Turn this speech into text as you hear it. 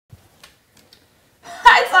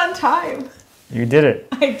It's on time. You did it.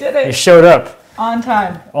 I did it. You showed up. On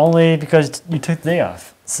time. Only because you took the day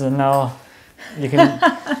off. So now you can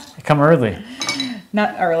come early.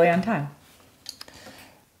 Not early on time.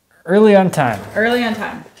 Early on time. Early on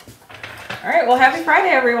time. All right. Well, happy Friday,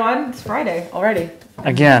 everyone. It's Friday already.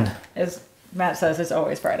 Again. As Matt says, it's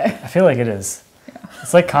always Friday. I feel like it is. Yeah.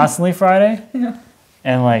 It's like constantly Friday. Yeah.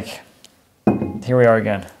 And like, here we are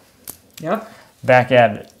again. Yep. Back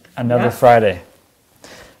at it. Another Friday.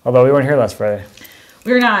 Although we weren't here last Friday.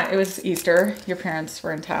 We were not. It was Easter. Your parents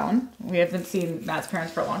were in town. We haven't seen Matt's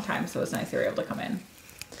parents for a long time, so it was nice they were able to come in.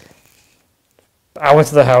 I went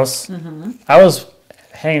to the house. Mm-hmm. I was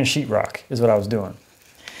hanging sheetrock is what I was doing.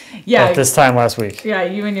 Yeah. At this time last week. Yeah,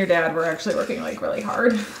 you and your dad were actually working like really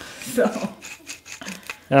hard. So.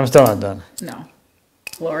 And I'm still not done. No.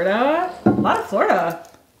 Florida. A lot of Florida.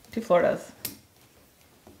 2 Floridas.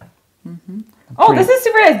 Mm-hmm. Oh, this is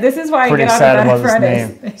super nice. This is why I get out of bed on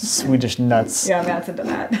Fridays. Name. Swedish nuts. Yeah, Matt's into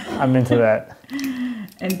that. I'm into that.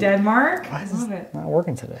 And Denmark. Why is it not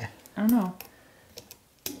working today? I don't know.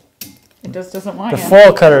 It just doesn't want The you.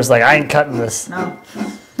 foil cutter's like, I ain't cutting this. No.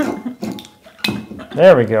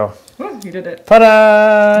 There we go. Ooh, you did it.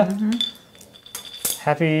 Ta-da! Mm-hmm.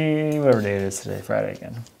 Happy whatever day it is today. Friday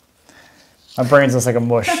again. My brain's just like a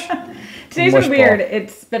mush. Today's been weird.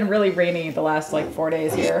 It's been really rainy the last like 4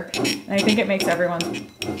 days here. And I think it makes everyone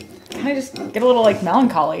kind of just get a little like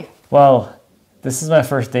melancholy. Well, this is my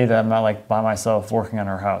first day that I'm not like by myself working on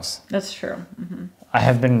our house. That's true. Mm-hmm. I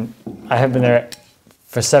have been there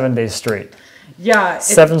for 7 days straight. Yeah.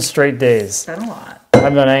 7 straight days. It's been a lot. I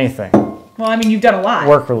haven't done anything. Well, I mean, you've done a lot.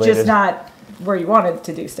 Work related. Just not where you wanted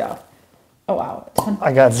to do stuff. Oh, wow.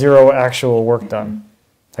 I got 0 actual work done.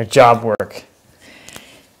 Like job work.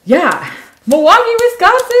 Yeah. Milwaukee,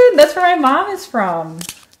 Wisconsin. That's where my mom is from.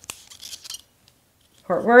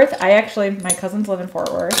 Fort Worth. My cousins live in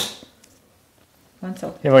Fort Worth. So.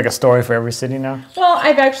 You have like a story for every city now? Well,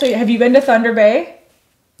 have you been to Thunder Bay?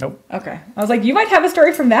 Nope. Okay. I was like, you might have a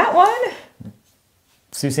story from that one.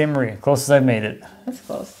 Sault Ste. Marie, closest I've made it. That's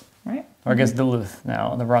close, right? Or I guess Duluth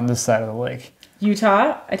now, and we're on this side of the lake.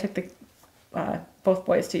 Utah. I took both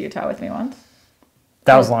boys to Utah with me once.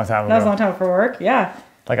 That was a long time ago. That was a long time for work, yeah.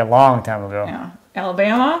 Like a long time ago. Yeah.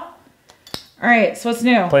 Alabama. All right, so what's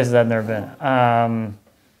new? Places I've never been.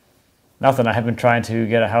 Nothing. I have been trying to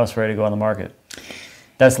get a house ready to go on the market.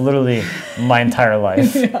 That's literally my entire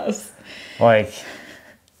life. Yes. Like,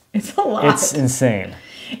 it's a lot. It's insane.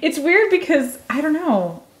 It's weird because, I don't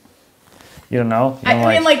know. You don't know? I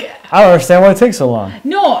mean, I don't understand why it takes so long.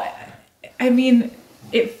 No, I mean,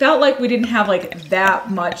 it felt like we didn't have, like,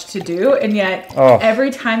 that much to do, and yet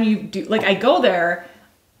every time you do, like, I go there,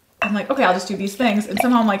 I'm like, okay, I'll just do these things, and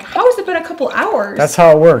somehow I'm like, how has it been a couple hours? That's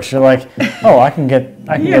how it works. You're like, oh, I can get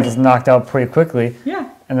this knocked out pretty quickly.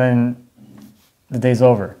 Yeah. And then the day's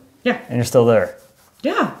over. Yeah. And you're still there.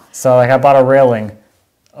 Yeah. So, like, I bought a railing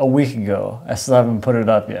a week ago. I still haven't put it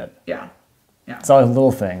up yet. Yeah. Yeah. It's always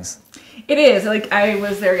little things. It is. Like, I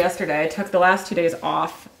was there yesterday. I took the last 2 days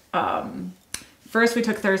off. First, we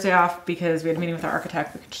took Thursday off because we had a meeting with our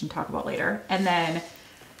architect, which we can talk about later. And then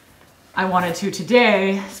I wanted to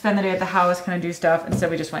today spend the day at the house, kind of do stuff.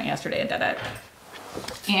 Instead, we just went yesterday and did it.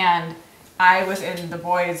 And I was in the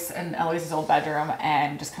boys' and Eloise's old bedroom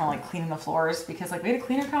and just kind of like cleaning the floors because like we had a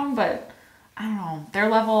cleaner come, but I don't know, their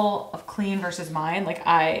level of clean versus mine. Like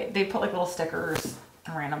they put like little stickers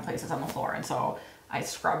in random places on the floor. And so I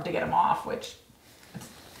scrubbed to get them off, which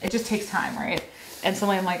it just takes time, right? And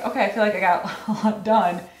so I'm like, okay, I feel like I got a lot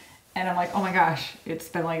done. And I'm like, oh my gosh, it's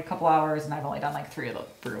been like a couple hours and I've only done like 3 of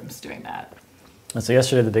the rooms doing that. And so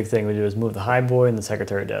yesterday the big thing we did was move the high boy and the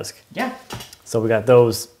secretary desk. Yeah. So we got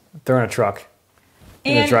those. They're in a truck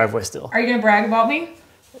in the driveway still. Are you going to brag about me?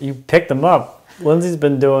 You picked them up. Lindsay's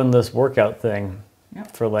been doing this workout thing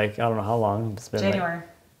for like, I don't know how long. It's been January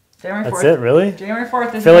 4th. That's it, really? January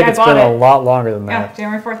 4th. I feel like it's been a lot longer than that. Yeah,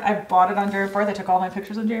 January 4th. I bought it on January 4th. I took all my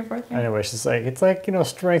pictures on January 4th. Yeah. Anyway, she's like, it's like,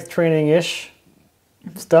 strength training-ish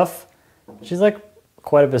stuff. She's like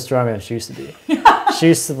quite a bit stronger than she used to be. She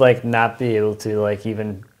used to like not be able to like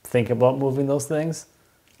even think about moving those things.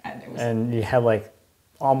 And you had like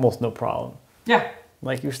almost no problem. Yeah.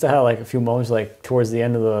 Like you used to have like a few moments like towards the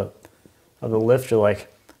end of the lift, you're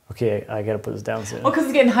like, okay, I gotta put this down soon. Well, because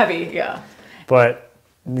it's getting heavy, yeah. But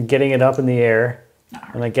getting it up in the air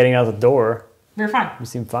and like getting out the door, you're fine. You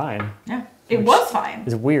seem fine. Yeah, it was fine.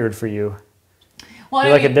 It's weird for you. Well,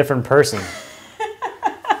 you're like a different person.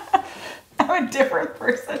 I'm a different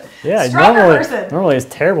person. Yeah, person. Normally it's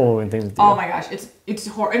terrible moving things with you. Oh my gosh, it's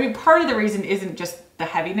horrible. I mean, part of the reason isn't just the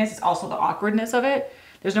heaviness; it's also the awkwardness of it.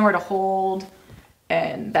 There's nowhere to hold,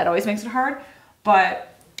 and that always makes it hard.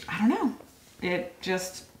 But I don't know. It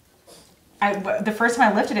just, the first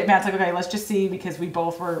time I lifted it, Matt's like, okay, let's just see, because we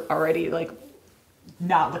both were already like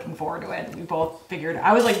not looking forward to it. We both figured,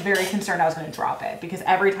 I was like very concerned I was going to drop it, because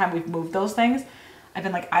every time we've moved those things, I've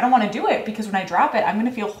been like, I don't want to do it, because when I drop it, I'm going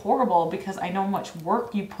to feel horrible, because I know how much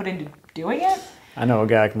work you put into doing it. I know a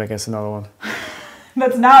guy can make us another one.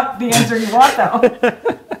 That's not the answer you want, though.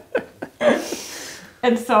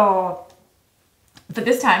 And so, but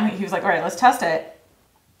this time he was like, all right, let's test it.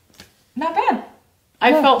 Not bad.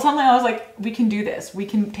 I felt something. I was like, we can do this. We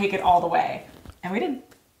can take it all the way. And we did.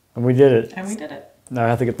 And we did it. And we did it. Now I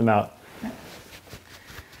have to get them out. Yeah. So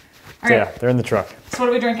right. Yeah, they're in the truck. So what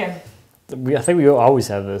are we drinking? I think we always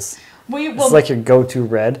have this. It's like your go-to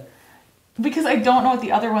red. Because I don't know what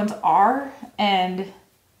the other ones are, and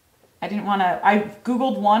I didn't want to. I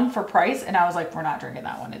Googled one for price, and I was like, we're not drinking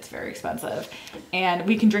that one. It's very expensive. And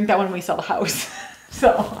we can drink that when we sell the house.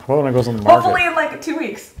 So. Well, when it goes on the market. Hopefully in like 2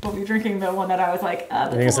 weeks, we'll be drinking the one that I was like,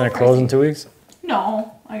 you think it's going to close in 2 weeks?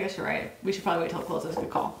 No, I guess you're right. We should probably wait till it closes. Good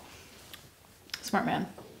call. Smart man.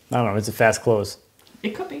 I don't know. It's a fast close.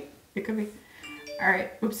 It could be. It could be. All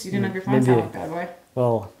right. Oops, you didn't have your phone sound, bad boy.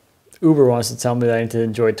 Well, Uber wants to tell me that I need to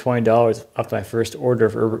enjoy $20 off my first order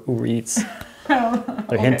for Uber Eats.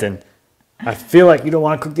 They're hinting. I feel like you don't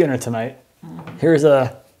want to cook dinner tonight. Mm-hmm. Here's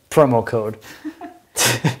a promo code.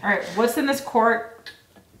 All right. What's in this quart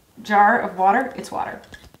jar of water? It's water.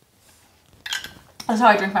 That's how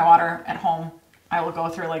I drink my water at home. I will go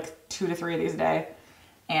through like 2 to 3 of these a day.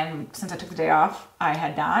 And since I took the day off, I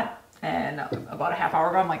had not. And about a half hour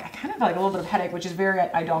ago, I'm like, I kind of have like a little bit of headache, which is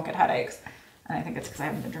I don't get headaches. And I think it's because I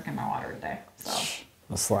haven't been drinking my water today.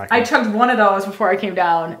 So I chugged one of those before I came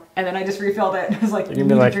down, and then I just refilled it. I was like, you're going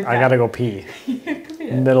to be like, I got to go pee. It could be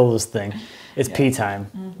in the middle of this thing. It's pee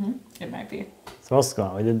time. Mm-hmm. It might be. So what's going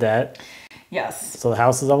on? We did that. Yes. So the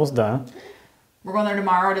house is almost done. We're going there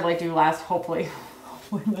tomorrow to like do hopefully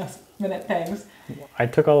last minute things. I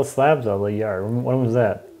took all the slabs out of the yard. When was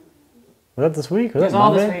that? Was that this week? Was that Monday?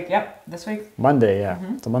 All this week. Yep, this week. Monday, yeah.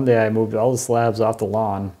 Mm-hmm. So Monday I moved all the slabs off the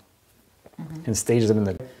lawn and staged them in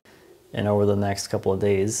the. And over the next couple of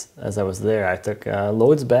days, as I was there, I took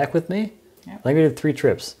loads back with me. Yep. I think we did 3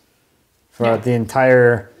 trips for the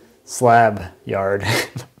entire slab yard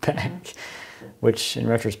back, which in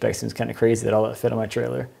retrospect seems kind of crazy that all that fit on my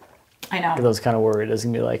trailer. I know. Because I was kind of worried it was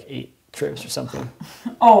going to be like 8 trips or something.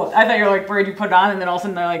 Oh, I thought you were like worried you put it on and then all of a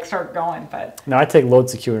sudden they like start going, but. No, I take load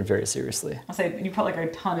securing very seriously. I'll say you put like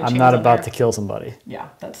a ton of chains I'm not about to kill somebody. Yeah,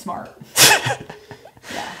 that's smart.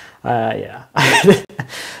 Yeah.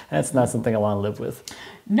 That's not something I want to live with.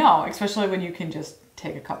 No, especially when you can just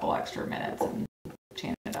take a couple extra minutes and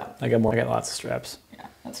chain it up. I got lots of straps. Yeah,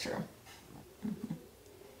 that's true. Mm-hmm.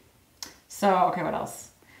 So, okay, what else?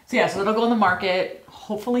 So yeah, so it'll go on the market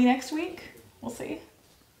hopefully next week. We'll see.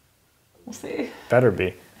 Better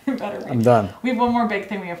be. Better be. I'm done. We have one more big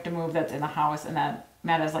thing we have to move that's in the house, and that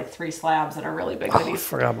Matt has like 3 slabs that are really big. I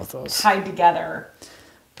forgot about those. Tied together.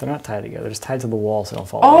 They're not tied together. They're just tied to the wall so they don't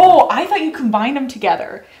fall over. I thought you combined them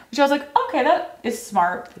together, which I was like, okay, that is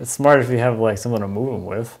smart. It's smart if you have like someone to move them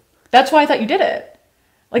with. That's why I thought you did it.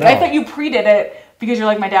 Like, no. I thought you pre-did it because you're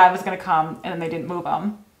like, my dad was going to come and then they didn't move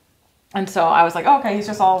them. And so I was like, oh, okay, he's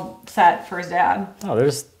just all set for his dad. Oh, they're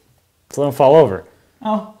just, so they don't fall over.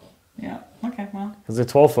 Oh, yeah. Okay, well. Because they're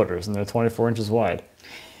 12-footers and they're 24 inches wide.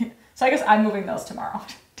 So I guess I'm moving those tomorrow,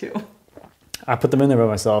 too. I put them in there by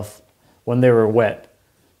myself when they were wet.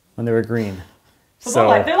 When they were green. So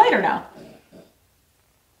they're lighter now.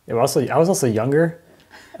 Yeah, I was also younger,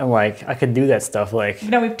 and like I could do that stuff. Like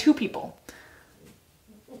now we have 2 people.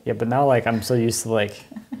 Yeah, but now like I'm so used to like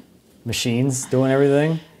machines doing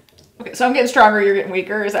everything. Okay, so I'm getting stronger. You're getting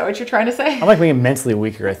weaker. Is that what you're trying to say? I'm like being mentally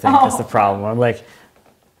weaker. I think that's the problem. I'm like,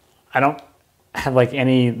 I don't have like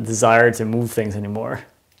any desire to move things anymore.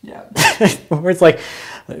 Yeah. Where it's like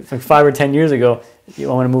 5 or 10 years ago, you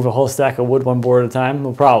want to move a whole stack of wood one board at a time,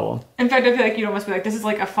 no problem. In fact, I feel like you'd almost be like, this is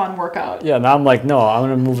like a fun workout. Yeah, now I'm like, no, I'm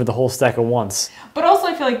going to move it the whole stack at once. But also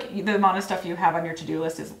I feel like the amount of stuff you have on your to-do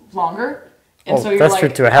list is longer. And so you're that's like, true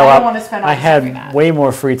too. I don't want to spend all time doing that. I had way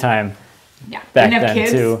more free time back then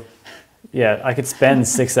kids? Too. Yeah, I could spend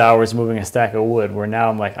 6 hours moving a stack of wood, where now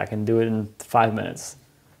I'm like, I can do it in 5 minutes.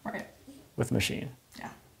 Right. With machine. Yeah,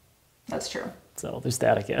 that's true. So there's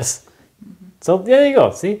that, I guess. Mm-hmm. So there you go.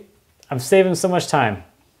 See, I'm saving so much time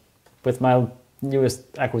with my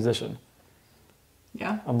newest acquisition.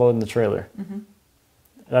 Yeah. Unloading the trailer. Mm-hmm.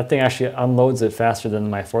 That thing actually unloads it faster than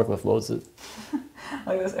my forklift loads it.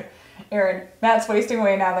 Look at this. Aaron, Matt's wasting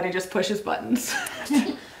away now that he just pushes buttons.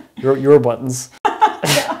 your buttons.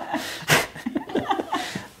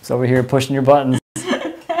 So over here pushing your buttons.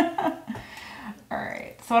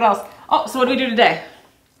 So what else? Oh, so what did we do today?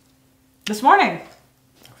 This morning.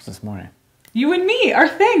 What was this morning? You and me, our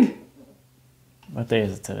thing. What day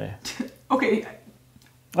is it today? Okay.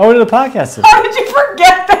 Oh, we did a podcast today. How did you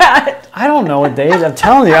forget that? I don't know what day it is. I'm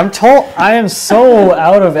telling you, I am so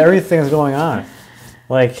out of everything that's going on.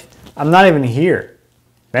 Like, I'm not even here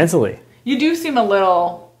mentally. You do seem a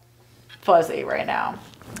little fuzzy right now.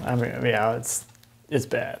 I mean, yeah, it's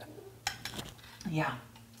bad. Yeah.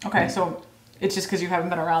 Okay, so it's just because you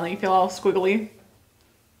haven't been around that you feel all squiggly?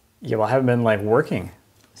 Yeah, well, I haven't been, like, working.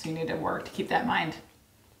 So you need to work to keep that mind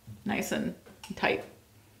nice and tight.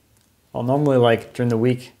 Well, normally, like, during the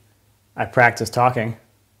week, I practice talking.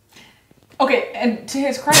 Okay, and to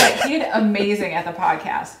his credit, he did amazing at the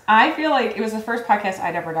podcast. I feel like it was the first podcast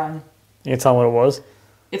I'd ever done. You can tell me what it was?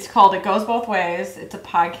 It's called It Goes Both Ways. It's a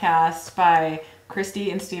podcast by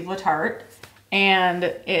Christy and Steve Letarte.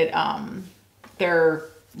 And they're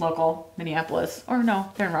local, Minneapolis. Or no,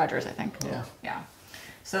 they're in Rogers, I think. Yeah. Yeah.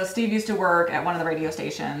 So Steve used to work at one of the radio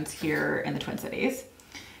stations here in the Twin Cities.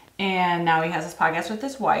 And now he has this podcast with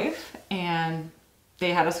his wife. And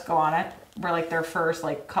they had us go on it. We're like their first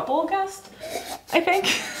like couple guest, I think.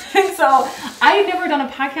 And so I had never done a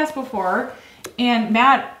podcast before. And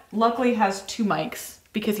Matt luckily has 2 mics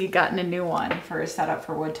because he'd gotten a new one for his setup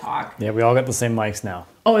for Wood Talk. Yeah, we all got the same mics now.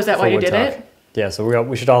 Oh, is that why you did it? Yeah, so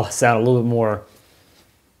we should all sound a little bit more,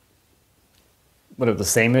 whatever, the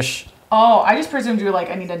same-ish. Oh, I just presumed you were like,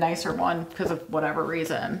 I need a nicer one because of whatever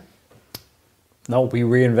reason. No, we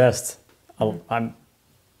reinvest.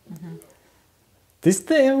 These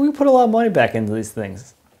things, we put a lot of money back into these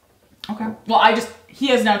things. Okay. Well, he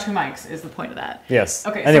has now 2 mics is the point of that. Yes.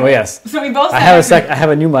 Okay. Anyway, yes. So we both. I have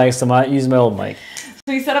a new mic, so I'm not using my old mic.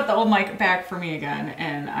 So he set up the old mic back for me again,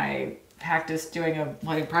 and I practiced doing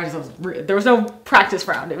practice. There was no practice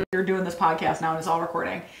round. We were doing this podcast now, and it's all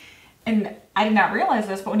recording. And I did not realize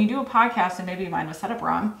this, but when you do a podcast, and maybe mine was set up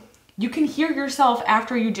wrong, you can hear yourself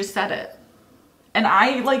after you just said it. And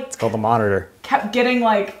It's called the monitor. Kept getting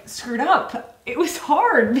screwed up. It was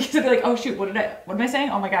hard because I'd be like, oh shoot, what am I saying?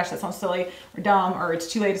 Oh my gosh, that sounds silly or dumb, or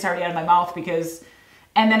it's too late, it's already out of my mouth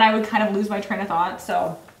and then I would kind of lose my train of thought.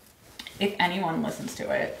 So if anyone listens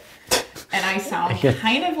to it and I sound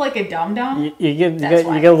kind of like a dum-dum, you get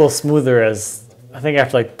a little smoother I think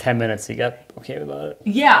after 10 minutes you got okay about it.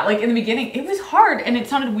 Yeah, in the beginning, it was hard and it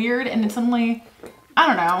sounded weird and then suddenly, I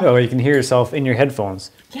don't know. Oh, you can hear yourself in your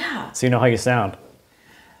headphones. Yeah. So you know how you sound.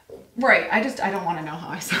 Right. I don't want to know how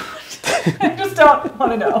I sound. I just don't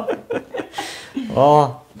want to know.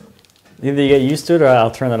 Well, either you get used to it or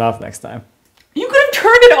I'll turn that off next time. You could have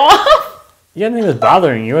turned it off? You had anything that was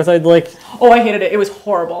bothering you. I thought Oh, I hated it. It was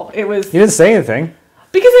horrible. It was... You didn't say anything.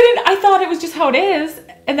 Because I thought it was just how it is.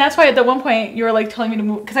 And that's why at the one point you were telling me to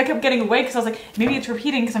move. Because I kept getting away because I was like, maybe it's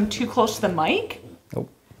repeating because I'm too close to the mic. Nope.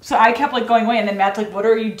 So I kept going away, and then Matt's like, what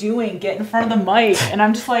are you doing? Get in front of the mic. And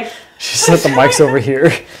I'm just like... She set the mics over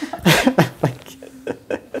here.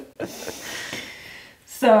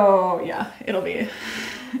 So, yeah, it'll be...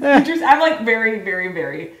 I'm very, very,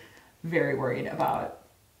 very, very worried about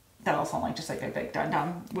that I'll sound just like a big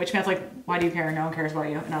dum-dum. Which Matt's like, why do you care? No one cares about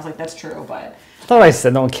you. And I was like, that's true, but... I thought I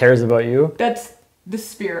said no one cares about you. That's the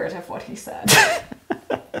spirit of what he said.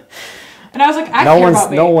 And I was like, I care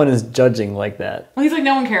about me. No one is judging like that. Well, he's like,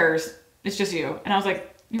 no one cares. It's just you. And I was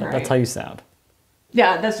like, you're right. That's how you sound.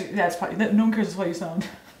 Yeah, that's probably, no one cares is how you sound.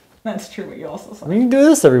 That's true, but you also sound. I mean, you do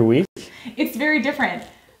this every week. It's very different.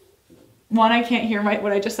 One, I can't hear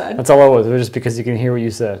what I just said. That's all it was. It was just because you can hear what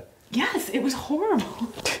you said. Yes, it was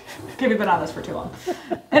horrible. Okay, we've been on this for too long.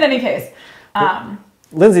 In any case.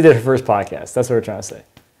 Lindsay did her first podcast. That's what we're trying to say.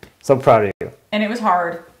 So proud of you. And it was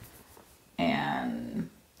hard. And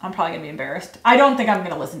I'm probably going to be embarrassed. I don't think I'm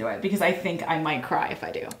going to listen to it because I think I might cry if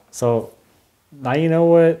I do. So now you know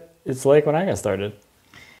what it's like when I got started.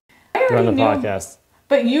 I already knew. Podcast.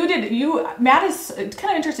 But Matt is, it's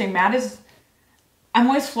kind of interesting. I'm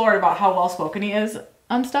always floored about how well-spoken he is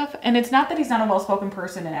on stuff. And it's not that he's not a well-spoken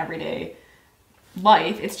person in everyday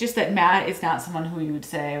life. It's just that Matt is not someone who you would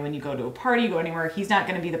say when you go to a party, go anywhere. He's not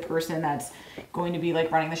going to be the person that's going to be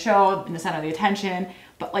running the show, in the center of the attention.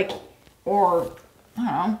 But or I don't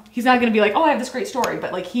know. He's not going to be like, oh, I have this great story.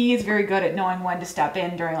 But he is very good at knowing when to step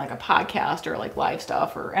in during a podcast or live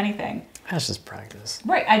stuff or anything. That's just practice.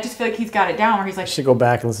 Right. I just feel like he's got it down where he's I should go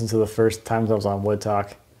back and listen to the first times I was on Wood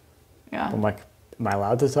Talk. Yeah. I'm like, am I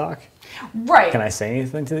allowed to talk? Right. Can I say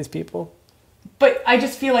anything to these people? But I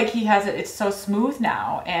just feel like he has it. It's so smooth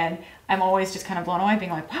now. And I'm always just kind of blown away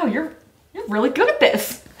being like, wow, you're really good at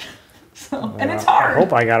this. So, and it's hard. I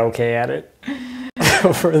hope I got okay at it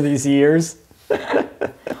over these years.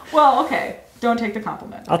 Well, okay. Don't take the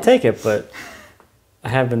compliment. I'll take it, but I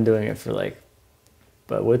have been doing it for like,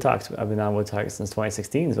 but Wood Talks, I've been on Wood Talks since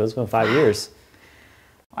 2016, so it's been 5 years.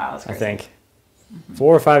 Wow, that's crazy. I think.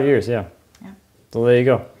 4 or 5 years, yeah. Yeah. So there you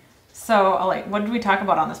go. So, like, what did we talk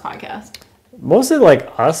about on this podcast? Mostly like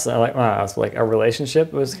us, like our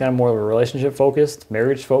relationship was kind of more of a relationship focused,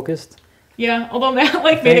 marriage focused. Yeah, although Matt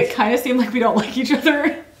like made it kind of seem like we don't like each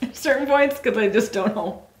other at certain points because I just don't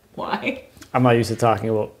know why. I'm not used to talking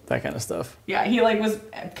about that kind of stuff. Yeah, he like was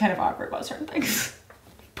kind of awkward about certain things.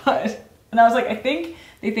 And I was like, I think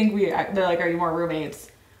they think they're like, are you more roommates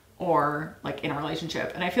or like in a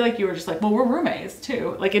relationship? And I feel like you were just like, well, we're roommates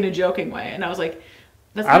too, like in a joking way. And I was like,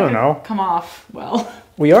 that's not gonna come off well.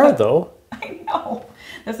 We are though. I know.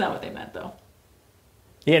 That's not what they meant though.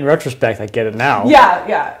 Yeah, in retrospect, I get it now.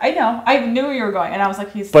 Yeah, I know. I knew where you were going, and I was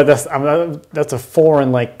like, But that's a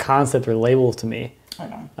foreign like concept or label to me. I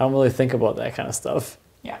know. I don't really think about that kind of stuff.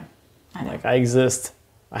 Yeah, I know. Like I exist.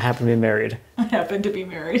 I happen to be married. I happen to be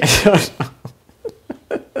married.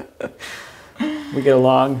 We get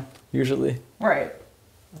along usually. Right.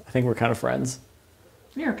 I think we're kind of friends.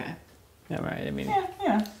 You're okay. Yeah, right. I mean,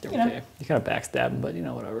 yeah. You're okay. You kind of backstabbing, but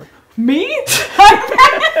whatever. Me?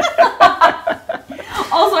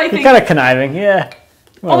 Also, I think you're kind of conniving, yeah.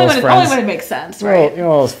 Only when it makes sense, right? You're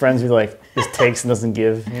one of those friends who like just takes and doesn't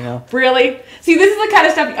give, Really? See, this is the kind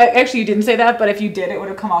of stuff. Actually, you didn't say that, but if you did, it would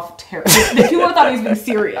have come off terrible. If people would have thought he was being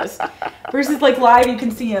serious, versus like live, you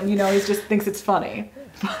can see him. He just thinks it's funny.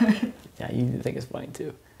 Yeah, you think it's funny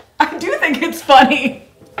too. I do think it's funny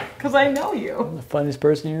because I know you. I'm the funniest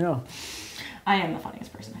person you know. I am the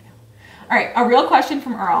funniest person I know. All right, a real question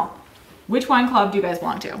from Earl: which wine club do you guys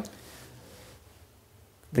belong to?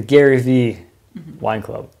 The Gary V Wine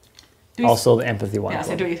Club. Also the Empathy Wine Club.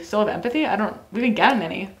 Yeah, so do we still have Empathy? We didn't get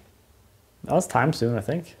any. Well, it's time soon, I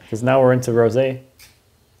think. Because now we're into rosé.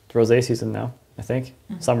 It's rosé season now, I think.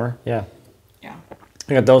 Summer, yeah. Yeah.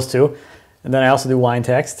 I got those two. And then I also do Wine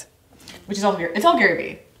Text. Which is all Gary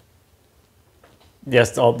V.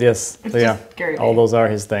 Yes, It's just Gary V. All those are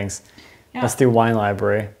his things. Yeah. Let's do Wine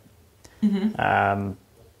Library. They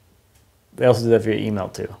also do that via email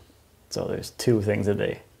too. So there's two things that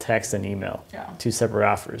they text and email. Yeah. Two separate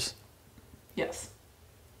offers. Yes.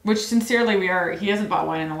 Which sincerely he hasn't bought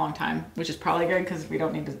wine in a long time, which is probably good because we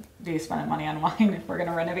don't need to be spending money on wine if we're going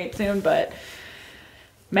to renovate soon. But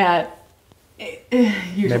Matt,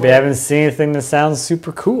 usually. Maybe I haven't seen anything that sounds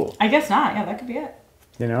super cool. I guess not. Yeah, that could be it.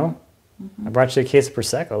 I brought you a case of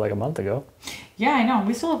Prosecco like a month ago. Yeah, I know.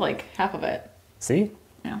 We still have like half of it. See?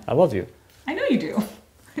 Yeah. I love you. I know you do.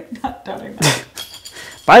 I'm not doubting that.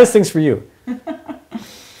 Buy these things for you. You're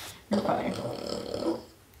funny. All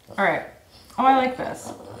right. Oh, I like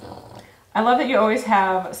this. I love that you always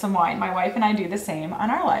have some wine. My wife and I do the same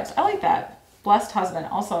on our lives. I like that. Blessed husband.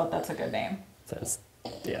 Also, that's a good name.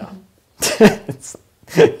 Yeah.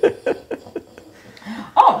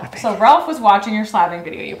 Oh, so Ralph was watching your slabbing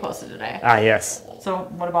video you posted today. Ah, yes. So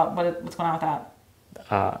what's going on with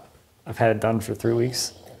that? I've had it done for 3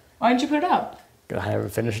 weeks. Why didn't you put it up? I haven't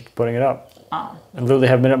finished putting it up. Oh. I literally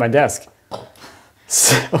haven't been at my desk.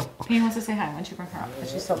 So. Payne wants to say hi. Why don't you bring her up?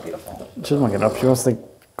 Because she's so beautiful. She doesn't want to get up. She wants to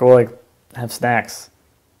go have snacks.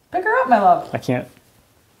 Pick her up, my love. I can't.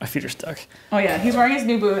 My feet are stuck. Oh yeah, he's wearing his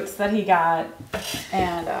new boots that he got,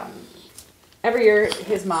 and every year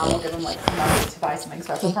his mom will give him like some money to buy something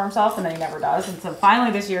special for himself, and then he never does. And so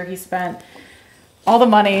finally this year he spent all the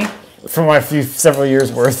money for my several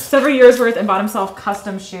years worth, and bought himself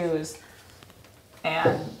custom shoes.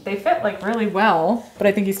 And they fit like really well, but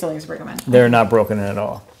I think he still needs to break them in. They're not broken in at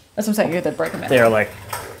all. That's what I'm saying. You have to break them in. They are like.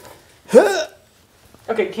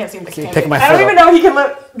 Okay, you can't see them. Pick my foot I don't even know he can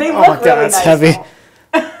look. They look God, really it's nice. heavy.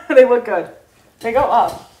 They look good. They go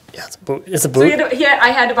up. Yeah, it's a boot. It's a boot. So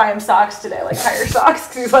I had to buy him socks today, like higher socks,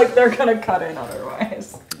 because he's like they're gonna cut in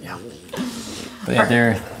otherwise. Yeah. But yeah,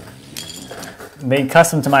 they're made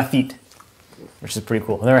custom to my feet, which is pretty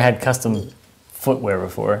cool. I've never had custom footwear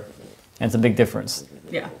before. And it's a big difference.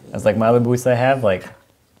 Yeah. It's like my other boots I have,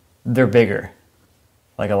 they're bigger.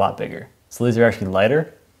 Like a lot bigger. So these are actually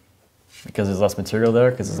lighter because there's less material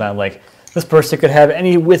there, because it's not like this person could have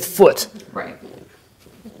any width foot. Right.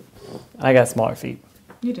 I got smaller feet.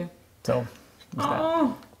 You do. So.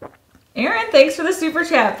 Oh. Aaron, thanks for the super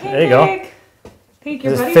chat. There you go. Thank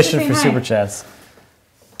you. Just fishing for super chats.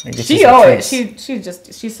 She always,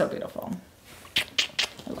 she's so beautiful.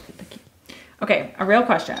 I love you, thank you. Okay, a real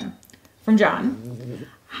question. From John,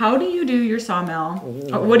 how do you do your sawmill?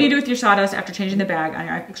 What do you do with your sawdust after changing the bag on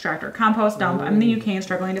your extractor? Compost, dump. I'm in the UK and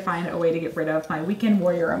struggling to find a way to get rid of my weekend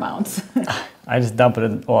warrior amounts. I just dump it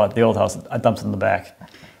in, at the old house, I dumped it in the back.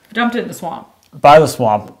 Dumped it in the swamp. By the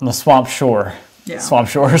swamp, on the swamp shore. swamp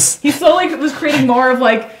shores. He slowly was creating more of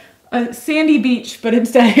like a sandy beach, but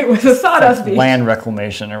instead it was a sawdust beach. Land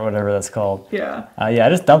reclamation or whatever that's called. Yeah. Yeah, I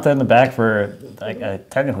just dumped it in the back for like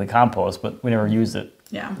technically compost, but we never used it.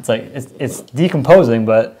 Yeah. It's like it's decomposing,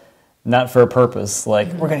 but not for a purpose.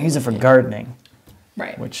 Like we're gonna use it for gardening.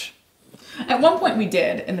 Right. Which at one point we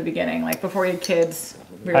did in the beginning, like before we had kids,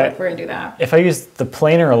 we were like, we're gonna do that. If I used the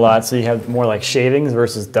planer a lot, so you have more like shavings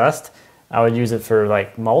versus dust, I would use it for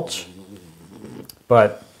like mulch.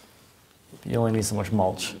 But you only need so much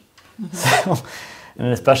mulch. So, and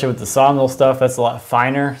then especially with the sawmill stuff, that's a lot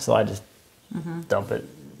finer. So I just dump it,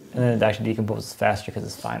 and then it actually decomposes faster because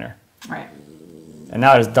it's finer. Right. And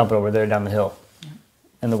now I just dump it over there down the hill,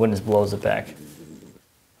 and the wind just blows it back.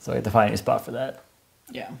 So I have to find a new spot for that.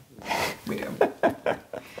 Yeah, we do.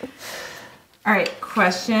 All right,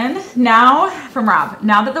 question now from Rob.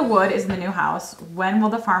 Now that the wood is in the new house, when will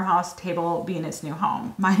the farmhouse table be in its new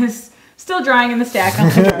home? Mine is still drying in the stack on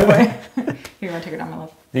the driveway. Here, you want to take it down, my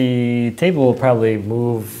love? The table will probably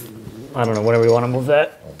move, I don't know, whenever we want to move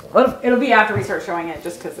that. Well, it'll be after we start showing it,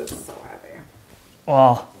 just because it's so heavy.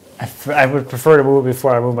 Well, I would prefer to move it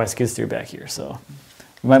before I move my skid steer back here, so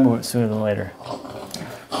we might move it sooner than later.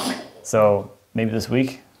 So maybe this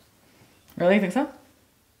week. Really? You think so?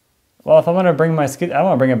 Well, if I'm going to bring my skid, I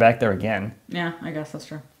want to bring it back there again. Yeah, I guess that's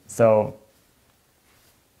true. So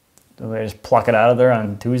do I just pluck it out of there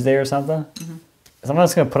on Tuesday or something? So I'm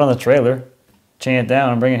just going to put on the trailer, chain it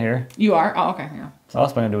down, and bring it here. You are? Oh, okay, yeah. So what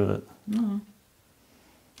else am I going to do with it?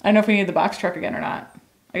 I don't know if we need the box truck again or not.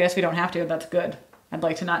 I guess we don't have to. That's good. I'd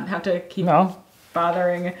like to not have to keep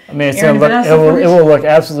bothering. I mean, it's gonna look, it will look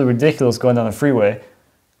absolutely ridiculous going down the freeway.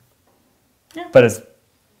 Yeah. But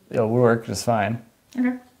it'll work just fine.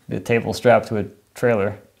 Okay. The table strapped to a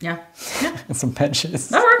trailer. Yeah. Yeah. And some benches.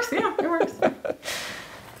 That works. Yeah, it works.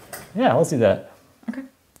 Yeah, let's do that. Okay.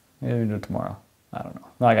 Maybe we do it tomorrow. I don't know.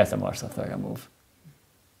 No, I got some more stuff that I gotta move.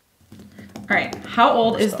 All right. How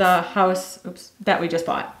old is the house that we just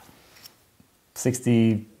bought?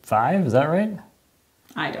 65, is that right?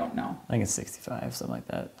 I don't know. I think it's 65, something like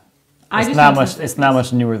that. It's not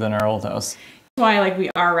much newer than our old house. That's why we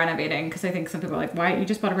are renovating, because I think some people are like, why you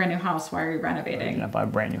just bought a brand new house, why are you renovating? You're not buy a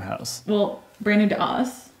brand new house. Well, brand new to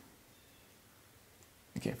us.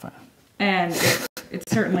 Okay, fine. And it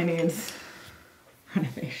certainly needs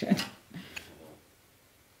renovation.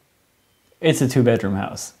 It's a 2-bedroom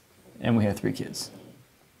house, and we have 3 kids.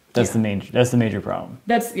 That's the major problem.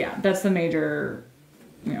 That's the major,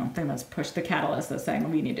 thing that's pushed the catalyst that's saying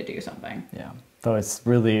we need to do something. Yeah. So it's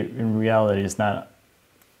really, in reality, it's not.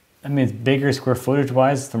 I mean, it's bigger square footage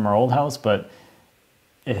wise from our old house, but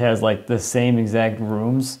it has like the same exact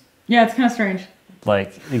rooms. Yeah, it's kind of strange.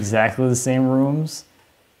 Like exactly the same rooms.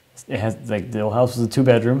 It has like the old house was a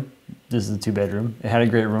 2-bedroom. This is a 2-bedroom. It had a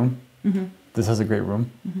great room. This has a great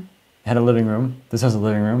room. It had a living room. This has a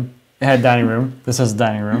living room. It had a dining room. This has a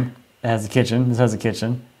dining room. It has a kitchen. This has a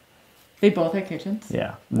kitchen. They both have kitchens?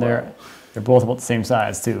 Yeah. They're both about the same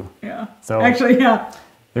size, too. Yeah. So actually, yeah.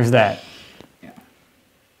 There's that. Yeah.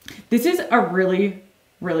 This is a really,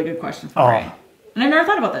 really good question for Ray. And I've never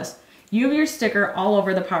thought about this. You have your sticker all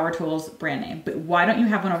over the Power Tools brand name, but why don't you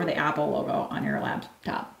have one over the Apple logo on your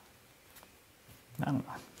laptop? I don't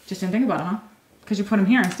know. Just didn't think about it, huh? Because you put them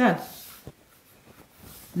here instead.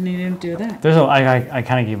 And you didn't do that. I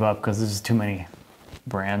kind of gave up because there's just too many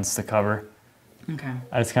brands to cover. Okay.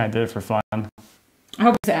 I just kind of did it for fun. I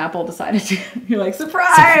hope it's Apple decided to. You're like,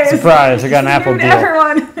 surprise! Surprise! I got an Apple deal.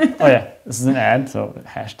 Everyone. Oh yeah, this is an ad, so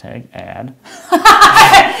hashtag ad.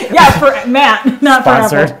 Yeah, for Matt, not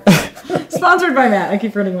Sponsored. for Apple. Sponsored by Matt. I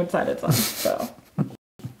keep forgetting what side it's on. So.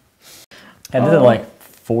 I did it like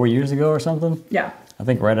 4 years ago or something. Yeah. I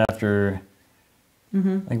think right after. I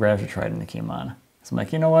think right after Trident came on. So I'm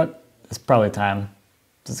like, you know what? It's probably time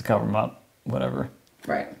just to cover them up. Whatever.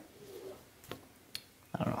 Right.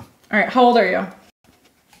 I don't know. All right. How old are you?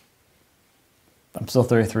 I'm still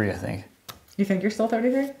 33, I think. You think you're still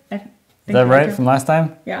 33? Is that right from last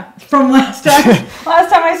time? Yeah, from last time.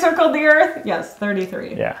 Last time I circled the earth. Yes,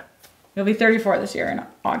 33. Yeah. You'll be 34 this year in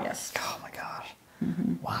August. Oh my gosh.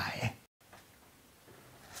 Why?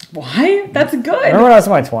 Why? That's good. Remember when I was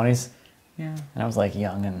in my 20s? Yeah. And I was like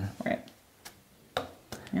young and. Right.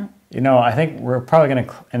 Yeah. You know, I think we're probably going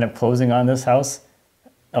to end up closing on this house,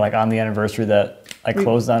 like on the anniversary that I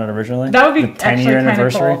closed on it originally. That would be the 10-year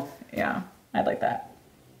anniversary. Cool. Yeah, I'd like that.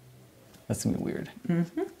 That's going to be weird.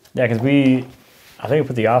 Yeah, because I think we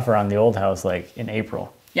put the offer on the old house like in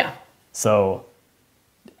April. Yeah. So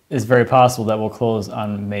it's very possible that we'll close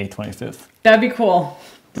on May 25th. That'd be cool.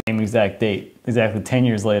 Same exact date, exactly 10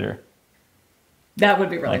 years later. That would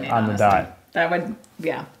be really like neat, on the honestly. dot. That would,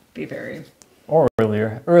 be very Or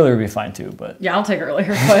earlier. Earlier would be fine too, but. Yeah, I'll take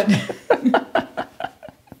earlier, but.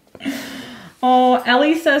 Oh,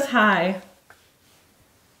 Ellie says hi.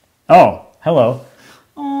 Oh, hello.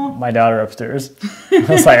 Oh. My daughter upstairs. I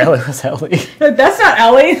was like, Ellie, what's Ellie? That's not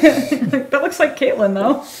Ellie. That looks like Caitlin,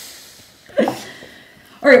 though.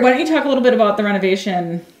 All right, why don't you talk a little bit about the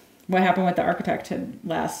renovation, what happened with the architect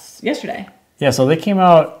yesterday? Yeah, so they came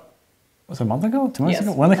out, was it a month ago? 2 months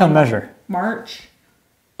ago? When did they come measure? March.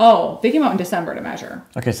 Oh, they came out in December to measure.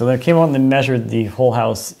 Okay, so they came out and they measured the whole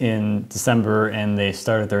house in December, and they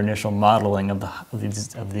started their initial modeling of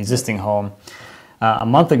the existing home. A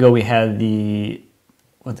month ago, we had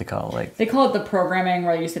what they call it? They call it the programming,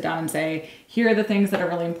 where you sit down and say, here are the things that are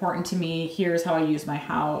really important to me. Here's how I use my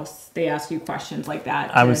house. They ask you questions like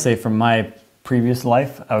that. I would say from my previous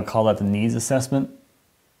life, I would call that the needs assessment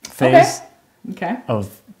phase. Okay.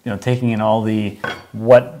 Of taking in all the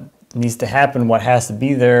what needs to happen, what has to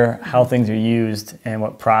be there, how things are used, and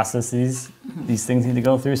what processes these things need to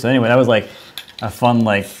go through. So anyway, that was like a fun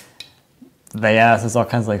they asked us all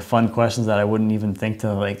kinds of fun questions that I wouldn't even think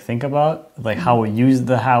to think about, how we use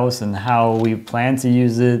the house and how we plan to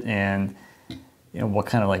use it, and what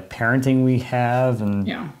kind of parenting we have, and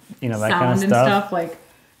that sound kind of and stuff.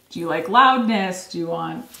 Do you like loudness? Do you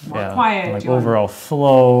want more quiet? Overall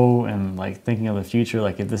flow, and thinking of the future.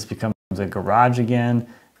 If this becomes a garage again,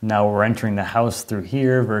 now we're entering the house through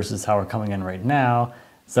here versus how we're coming in right now.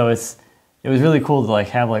 So it was really cool to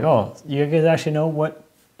have oh, you guys actually know what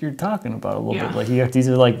you're talking about a little bit. These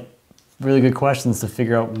are really good questions to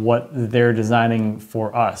figure out what they're designing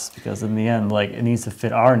for us, because in the end, it needs to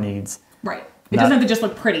fit our needs. Right. It doesn't have to just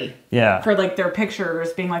look pretty. Yeah. For their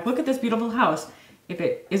pictures being look at this beautiful house. If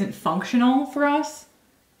it isn't functional for us,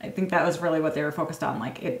 I think that was really what they were focused on.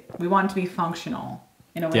 We want it to be functional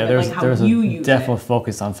in a way that how you use it. Definitely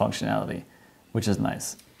focus on functionality, which is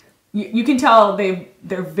nice. You can tell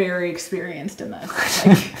they're very experienced in this.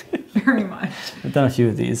 Very much. We've done a few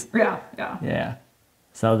of these. Yeah.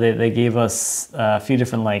 So they gave us a few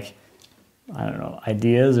different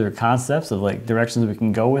ideas or concepts of directions we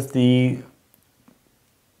can go with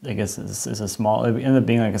I guess it's a small. It ended up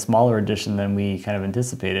being a smaller edition than we kind of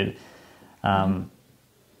anticipated. So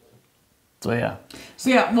yeah.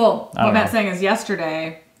 Well, what Matt's saying is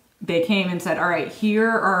yesterday they came and said, all right, here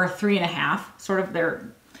are 3.5, sort of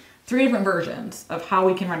their 3 different versions of how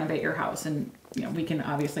we can renovate your house, and we can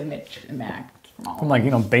obviously mix and match from all.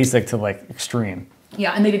 From basic to extreme.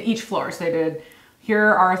 Yeah, and they did each floor. So they did, here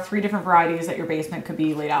are 3 different varieties that your basement could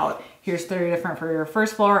be laid out. Here's 3 different for your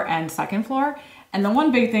first floor and second floor. And the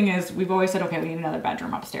one big thing is we've always said, okay, we need another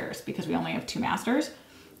bedroom upstairs because we only have 2 masters.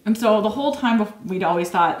 And so the whole time we'd always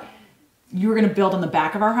thought you were going to build on the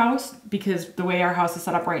back of our house, because the way our house is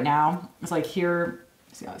set up right now is here,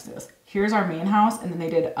 see how I say this? Here's our main house, and then they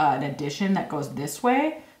did an addition that goes this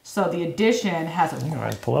way. So the addition has a... All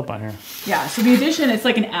right, pull up on here. Yeah, so the addition, it's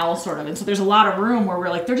like an L sort of. And so there's a lot of room where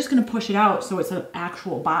we're they're just going to push it out so it's an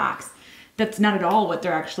actual box. That's not at all what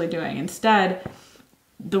they're actually doing. Instead,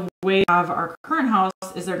 the way of our current house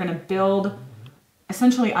is they're going to build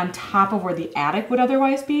essentially on top of where the attic would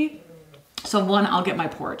otherwise be. So I'll get my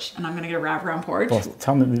porch, and I'm going to get a wraparound porch. Well,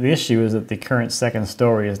 tell me, the issue is that the current second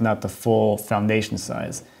story is not the full foundation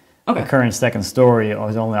size. Okay. The current second story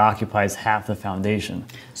only occupies half the foundation.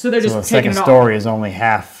 So they're just the second story is only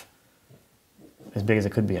half as big as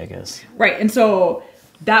it could be, I guess. Right, and so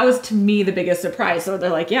that was to me the biggest surprise. So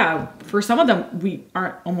they're yeah, for some of them we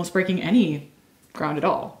aren't almost breaking any ground at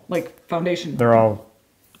all, foundation. They're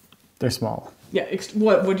small. Yeah.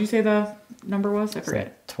 What would you say the number was? I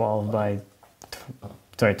forget. 20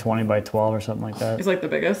 by 12 or something like that. It's the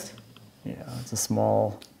biggest. Yeah, it's a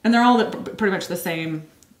small. And they're all pretty much the same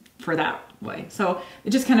for that way. So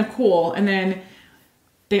it's just kind of cool. And then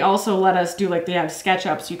they also let us do they have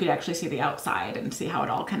SketchUp, so you could actually see the outside and see how it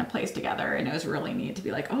all kind of plays together. And it was really neat to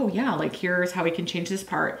be oh yeah, here's how we can change this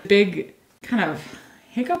part. Big kind of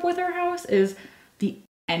hiccup with our house is the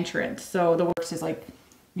entrance. So the works is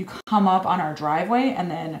you come up on our driveway,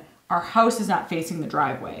 and then our house is not facing the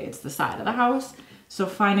driveway, it's the side of the house. So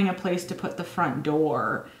finding a place to put the front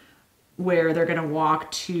door where they're going to walk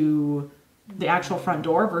to the actual front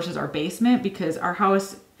door versus our basement, because our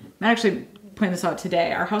house, I actually pointed this out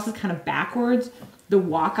today, our house is kind of backwards. The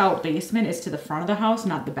walkout basement is to the front of the house,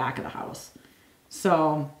 not the back of the house.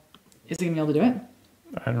 So is he going to be able to do it?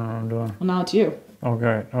 I don't know what I'm doing. Well, now it's you.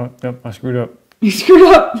 Okay. Oh, yep, I screwed up. You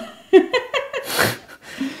screwed up. I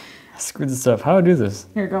screwed this up. How do I do this?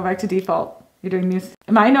 Here, go back to default. You're doing these.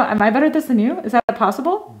 Am I better at this than you? Is that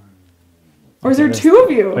possible? Or is there 2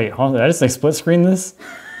 of you? Wait, hold on. Did I just split screen this?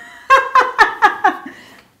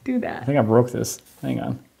 Do that. I think I broke this. Hang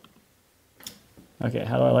on. Okay,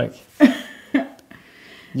 how do I like...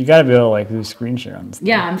 You gotta be able to like do screen share on this thing.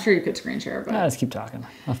 Yeah, I'm sure you could screen share, but... Let's keep talking.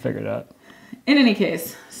 I'll figure it out. In any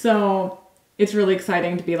case, so it's really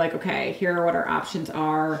exciting to be like, okay, here are what our options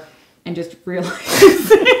are, and just realizing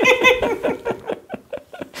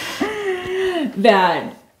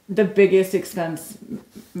that the biggest expense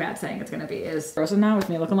Matt's saying it's going to be is frozen now with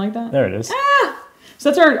me looking like that. There it is. Ah! So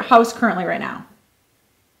that's our house currently right now.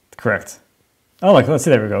 Correct. Oh, like let's see.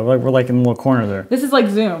 There we go. Like we're like in the little corner there. This is like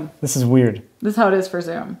Zoom. This is weird. This is how it is for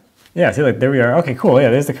Zoom. Yeah. See, like there we are. Okay, cool. Yeah,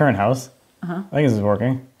 there's the current house. I think this is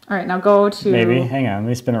working. All right, now go to... Maybe. Hang on. Let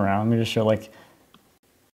me spin around. Let me just show like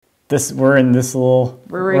this. We're in this little...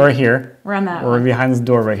 We're right here. We're on that We're one. behind this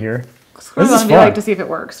door right here. Scroll This is on the fun. right to see if it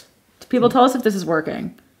works. People tell us if this is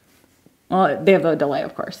working. Well, they have a delay,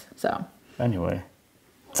 of course, so... Anyway.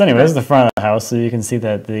 So anyway, this is the front of the house, so you can see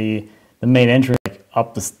that the main entry like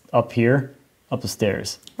up here, up the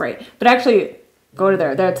stairs. Right. But actually, go to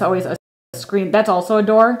there. That's always a screen. That's also a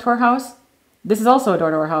door to our house. This is also a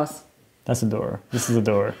door to our house. That's a door. This is a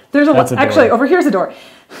door. There's a That's lot. Actually, over here's a door.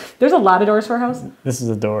 There's a lot of doors to our house. This is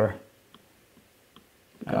a door.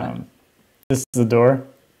 This is a door.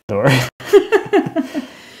 Door.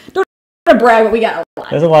 Don't brag, but we got a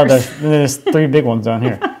lot. There's a lot of doors. There's 3 big ones down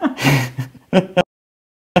here.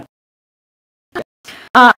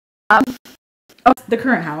 The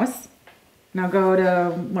current house. Now go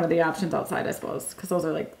to one of the options outside, I suppose, because those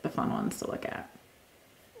are like the fun ones to look at.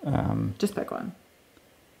 Just pick one.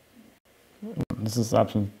 This is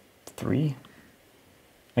option 3.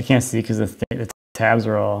 I can't see because the tabs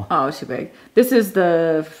are all... Oh, it's too big. This is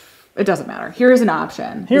the... It doesn't matter. Here's an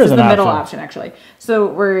option. Here's this is an the middle option. option, actually. So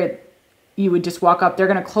where you would just walk up. They're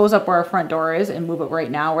going to close up where our front door is and move it right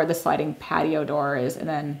now where the sliding patio door is, and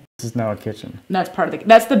then... This is now a kitchen. That's part of the...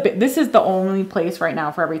 That's the... This is the only place right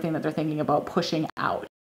now for everything that they're thinking about pushing out.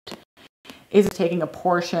 Is taking a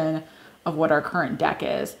portion of what our current deck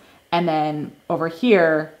is, and then over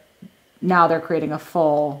here... Now they're creating a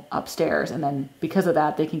full upstairs, and then because of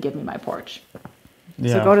that, they can give me my porch.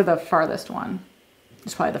 Yeah. So go to the farthest one.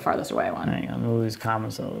 It's probably the farthest away one. Hang on, move these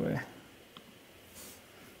comments out of the way.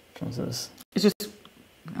 What's this? It's just...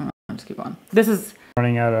 I'll just keep going. This is...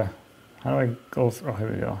 Running out of... How do I go through... Oh,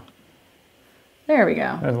 here we go. There we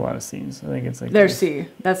go. There's a lot of scenes. I think it's like... There's C.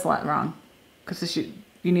 That's a lot wrong. Because you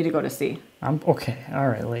need to go to C. I'm okay. All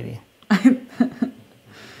right, lady. I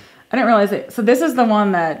didn't realize it. So this is the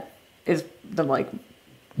one that is the like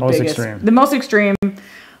Most biggest, extreme. the most extreme,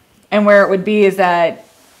 and where it would be is that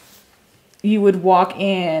you would walk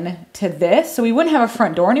in to this, so we wouldn't have a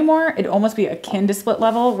front door anymore. It'd almost be akin to split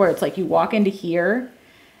level, where it's like you walk into here,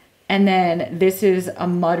 and then this is a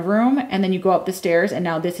mud room, and then you go up the stairs, and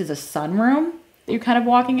now this is a sunroom that you're kind of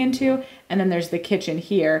walking into, and then there's the kitchen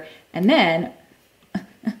here, and then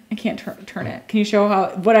I can't turn it. Can you show how?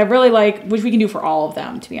 What I really like, which we can do for all of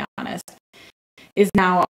them, to be honest, is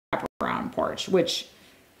now wraparound porch, which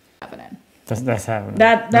happening. That's happening.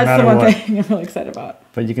 That's the one thing I'm really excited about.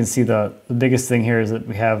 But you can see the biggest thing here is that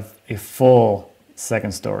we have a full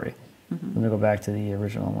second story. Let me go back to the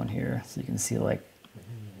original one here, so you can see like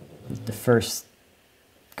the first.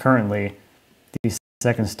 Currently, the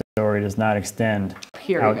second story does not extend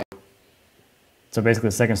Here out. we go. So basically,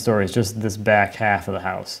 the second story is just this back half of the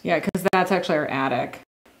house. Yeah, because that's actually our attic.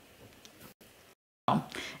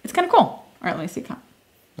 It's kind of cool. All right, let me see.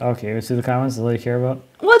 Okay, let's see the comments. Does lady care about?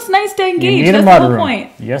 Well, it's nice to You engage. need That's a the mud whole room.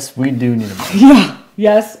 point. Yes, we do need a mud room. Yeah.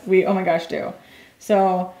 Yes, we. Oh my gosh, do.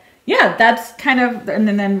 So yeah, that's kind of, and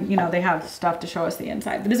then you know they have stuff to show us the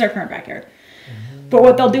inside. But this is our current backyard. But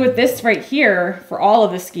what they'll do with this right here for all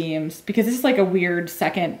of the schemes, because this is like a weird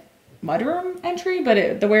second mudroom entry,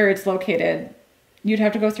 but the where it's located, you'd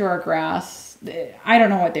have to go through our grass. I don't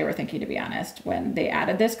know what they were thinking, to be honest, when they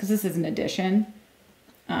added this, because this is an addition,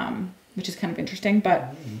 which is kind of interesting.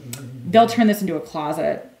 But they'll turn this into a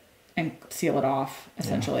closet and seal it off,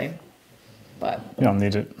 essentially. Yeah. But you don't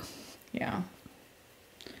need it. Yeah.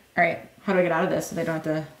 All right. How do I get out of this so they don't have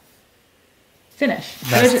to finish?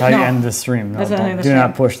 That's how you end the stream. No, do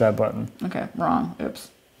not push that button. Okay, wrong.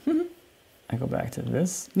 Oops. I go back to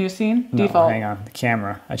this. New scene? No, Default. hang on. The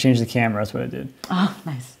camera. I changed the camera. That's what I did. Oh,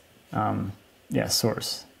 nice. Yeah,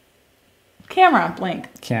 source. Camera,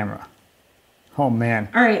 blank. Camera. Oh, man.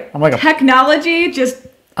 All right. I'm like technology just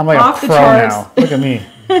I'm like off a the pro charts. now. Look at me.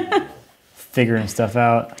 Figuring stuff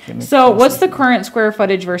out. So what's the current square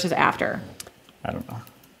footage versus after? I don't know.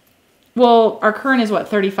 Well, our current is what,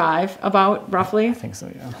 35 about, roughly? I think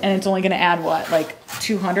so, yeah. And it's only going to add what, like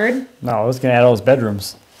 200? No, I was going to add all those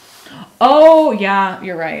bedrooms. Oh, yeah,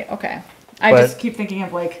 you're right. Okay. I just keep thinking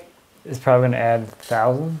of like... It's probably going to add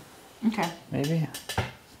 1,000. Okay. Maybe.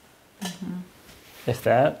 If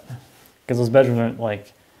that, because those bedrooms aren't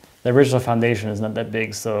like, the original foundation is not that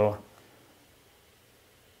big, so.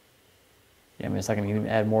 Yeah, I mean, it's not going to even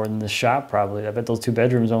add more than the shop probably. I bet those 2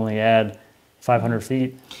 bedrooms only add 500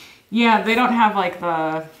 feet. Yeah, they don't have like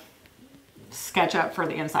the sketch up for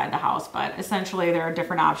the inside of the house, but essentially there are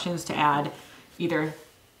different options to add either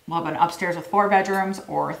we'll have an upstairs with 4 bedrooms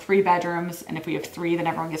or 3 bedrooms. And if we have 3, then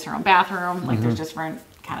everyone gets their own bathroom. Like there's different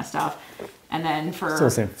kind of stuff. And then for Still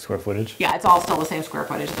the same square footage. Yeah, it's all still the same square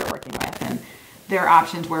footage that they're working with. And there are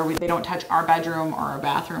options where they don't touch our bedroom or our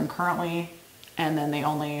bathroom currently. And then they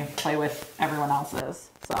only play with everyone else's.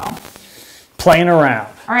 So Playing around.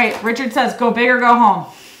 all right, Richard says, go big or go home.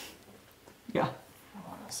 Yeah.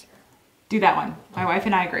 Do that one. My wife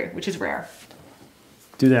and I agree, which is rare.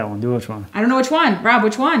 Do that one. Do which one? I don't know which one. Rob,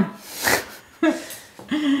 which one? We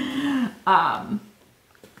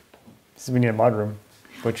need a mudroom,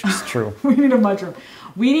 which is true. We need a mudroom.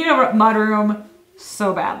 We need a mudroom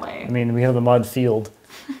so badly. I mean, we have the mud field,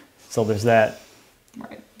 so there's that.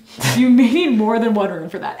 Right. You may need more than one room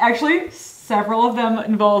for that. Actually, several of them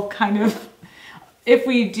involve kind of, if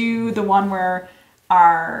we do the one where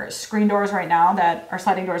our screen doors right now, that our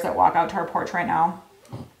sliding doors that walk out to our porch right now,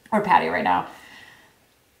 or patio right now,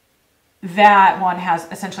 that one has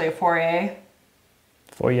essentially a foyer.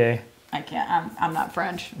 Foyer. I can't, I'm not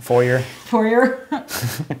French. Foyer. Foyer.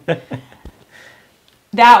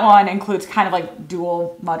 That one includes kind of like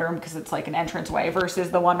dual mudroom because it's like an entranceway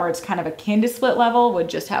versus the one where it's kind of akin to split level would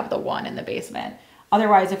just have the one in the basement.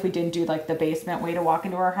 Otherwise, if we didn't do like the basement way to walk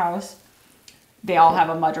into our house, they all have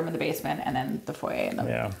a mudroom in the basement and then the foyer in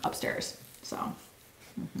the upstairs. So.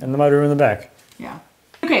 And the mudroom in the back. Yeah.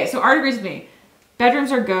 Okay, so Art agrees with me.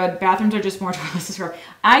 Bedrooms are good. Bathrooms are just more toilets.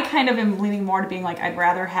 I kind of am leaning more to being like, I'd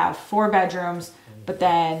rather have 4 bedrooms, but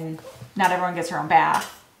then not everyone gets their own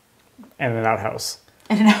bath. And an outhouse.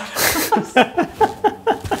 And an outhouse.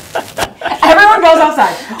 Everyone goes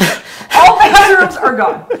outside. All bathrooms are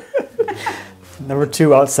gone. Number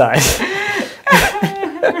 2, outside.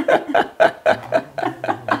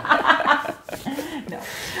 No.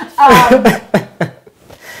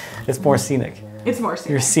 It's more scenic. It's more scenic.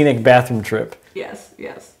 Your scenic bathroom trip. Yes,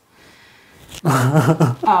 yes.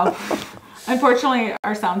 Unfortunately,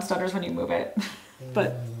 our sound stutters when you move it.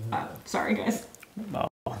 But, sorry, guys. Oh,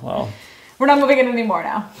 well. We're not moving it anymore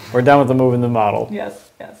now. We're done with the moving the model. Yes,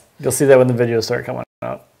 yes. You'll see that when the videos start coming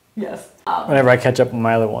out. Yes. Whenever I catch up on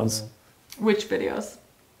my other ones. Which videos?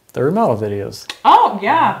 The remodel videos. Oh,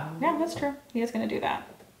 yeah. Yeah, that's true. He is going to do that.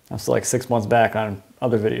 I'm still like 6 months back on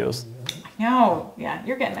other videos. No, yeah,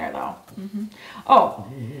 you're getting there though. Mm-hmm. Oh,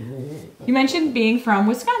 you mentioned being from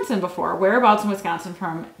Wisconsin before. Whereabouts in Wisconsin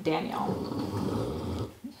from Daniel?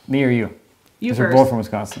 Me or you? You 'Cause first. We're both from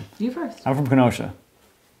Wisconsin. You first. I'm from Kenosha.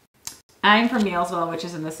 I'm from Neilsville, which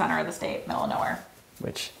is in the center of the state, middle of nowhere.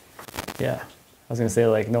 Which, yeah. I was going to say,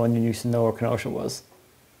 like, no one used to know where Kenosha was.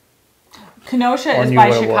 Kenosha Or is knew by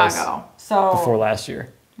what it was Chicago. So before last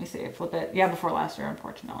year. let me see, flip it. Yeah, before last year,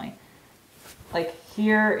 unfortunately. Like,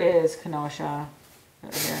 here is Kenosha.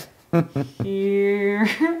 Over here.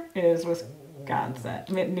 Here is Wisconsin.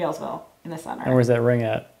 I mean, Neilsville in the center. And where's that ring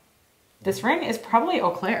at? This ring is probably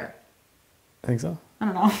Eau Claire. I think so. I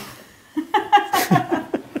don't know.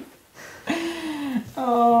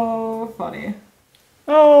 Oh, funny.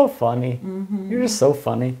 Oh, funny. Mm-hmm. You're just so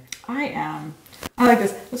funny. I am. I like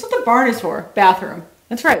this. That's what the barn is for. Bathroom.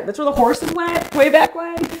 That's right. That's where the horses went way back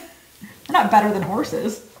when. They're not better than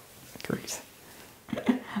horses. Great.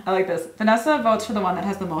 I like this. Vanessa votes for the one that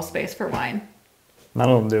has the most space for wine. None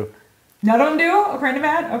of them do. None of them do? According to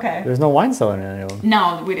Matt? Okay. There's no wine cellar in any of them.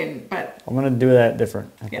 No, we didn't, but I'm going to do that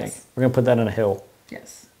different, I Yes. think. We're going to put that on a hill.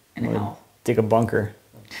 yes. In I'm gonna hell. dig a bunker.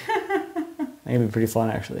 That would be pretty fun,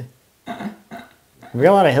 actually. We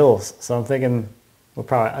got a lot of hills, so I'm thinking I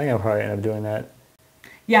think I'll probably end up doing that.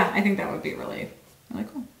 Yeah, I think that would be really, really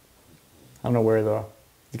cool. I don't know where, though.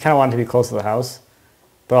 You kind of want it to be close to the house,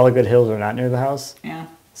 but all the good hills are not near the house. Yeah.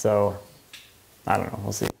 So, I don't know.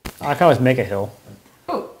 We'll see. I can always make a hill.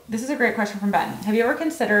 Oh, this is a great question from Ben. Have you ever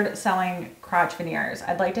considered selling crotch veneers?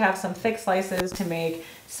 I'd like to have some thick slices to make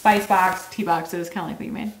spice box, tea boxes, kind of like what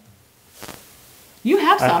you made. You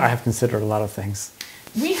have some. I have considered a lot of things.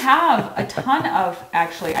 We have a ton of,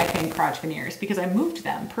 actually, I think, crotch veneers because I moved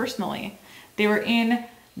them personally. They were in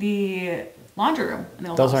the laundry room in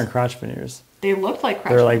the old Those house. aren't crotch veneers. They looked like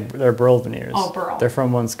crotch They're burl veneers. Oh, burl. They're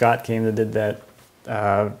from when Scott came that did that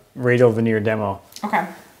radial veneer demo. Okay.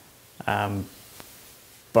 But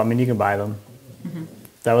I mean, you can buy them. Mm-hmm.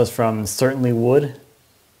 That was from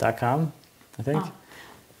certainlywood.com, I think. Oh.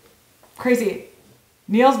 Crazy.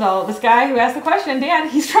 Neilsville, this guy who asked the question, Dan,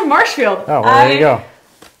 he's from Marshfield. Oh, well, there you go.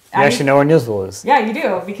 You actually know where Newsville is. Yeah, you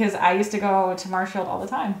do, because I used to go to Marshfield all the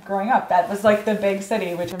time growing up. That was like the big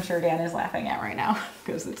city, which I'm sure Dan is laughing at right now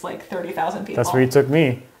because it's like 30,000 people. That's where you took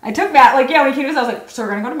me. I took Matt, like, yeah, when he came to us, I was like, so we're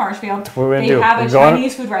going to go to Marshfield. What are we going to They do? have a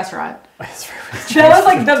Chinese food restaurant. That was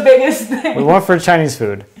like the biggest thing. We went for Chinese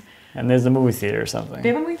food, and there's a movie theater or something. They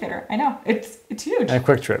have a movie theater. I know. It's huge. And a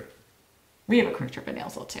Quick Trip. We have a Quick Trip in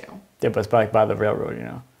Nailsville too. Yeah, but it's like by the railroad, you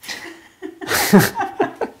know.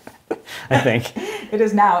 I think. It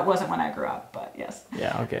is now. It wasn't when I grew up, but yes.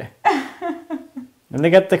 Yeah, okay. And they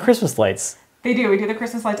got the Christmas lights. They do. We do the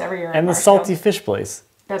Christmas lights every year. And the salty fish place.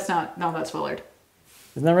 That's not, no, that's Willard.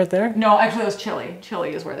 Isn't that right there? No, actually it was Chili.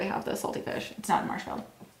 Chili is where they have the salty fish. It's not in Marshfield.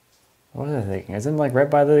 What was I thinking? Isn't it like right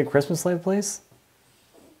by the Christmas light place?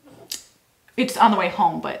 It's on the way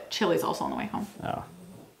home, but Chili's also on the way home. Oh,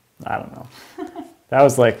 I don't know. That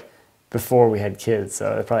was like before we had kids,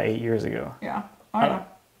 so probably 8 years ago. Yeah. I don't know.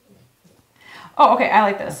 Oh, okay. I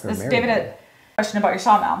like this. This is David a question about your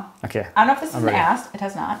sawmill. Okay. I don't know if this has been asked. It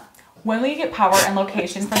has not. When will you get power and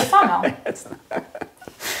location for the sawmill?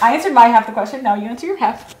 I answered my half the question. Now you answer your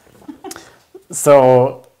half.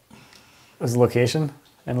 So, it was location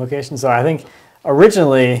and location. So I think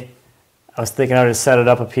originally I was thinking I would just set it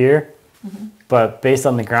up here, but based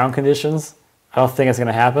on the ground conditions, I don't think it's going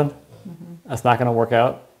to happen. That's not going to work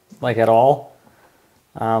out like at all.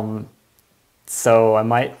 So I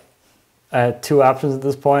might. I had two options at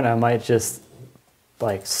this point. I might just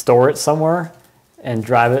like store it somewhere and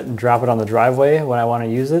drive it and drop it on the driveway when I want to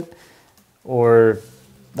use it, or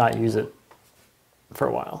not use it for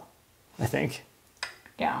a while, I think.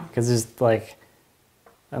 Yeah. Because there's like,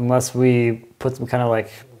 unless we put some kind of like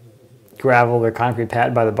gravel or concrete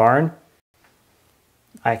pad by the barn,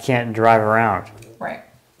 I can't drive around. Right.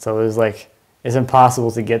 So there's like, it's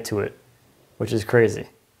impossible to get to it, which is crazy,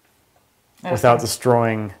 without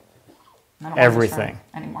destroying everything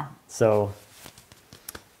anymore. So,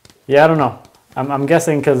 yeah, I don't know. I'm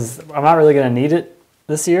guessing because I'm not really going to need it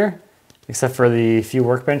this year, except for the few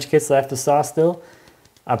workbench kits that I have to saw still.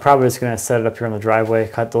 I'm probably just going to set it up here on the driveway,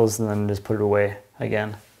 cut those, and then just put it away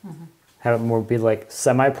again. Have it more be like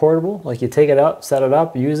semi-portable. Like you take it out, set it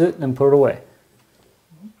up, use it, and put it away.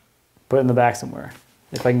 Put it in the back somewhere.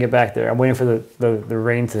 If I can get back there. I'm waiting for the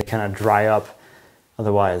rain to kind of dry up.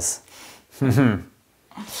 Otherwise,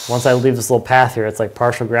 once I leave this little path here, it's like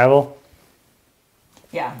partial gravel.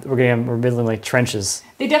 Yeah. We're building like trenches.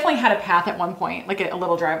 They definitely had a path at one point, like a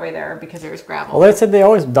little driveway there because there was gravel. Well, they said they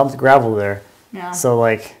always dumped gravel there. Yeah. So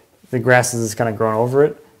like the grass is kind of grown over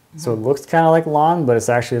it. So it looks kind of like lawn, but it's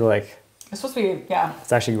actually like... It's supposed to be, yeah.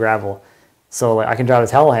 It's actually gravel. So like I can drive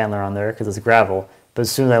a telehandler on there because it's gravel. But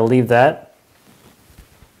as soon as I leave that...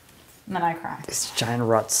 And then I cry. These giant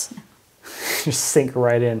ruts. Just sink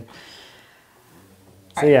right in.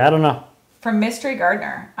 So yeah, I don't know. From Mystery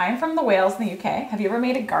Gardener. I'm from the Wales in the UK. Have you ever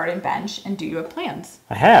made a garden bench and do you have plans?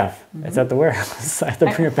 I have. It's at the warehouse. I have to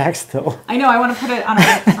bring it back still. I know. I want to put it on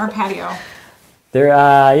our patio. There,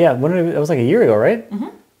 yeah, it was like a year ago, right?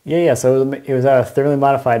 Yeah. So it was a thermally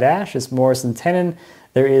modified ash. It's Morrison tenon.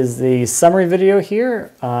 There is the summary video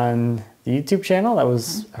here on the YouTube channel. That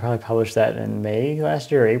was I probably published that in May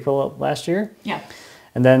last year or April last year. Yeah.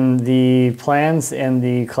 And then the plans and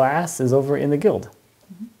the class is over in the guild.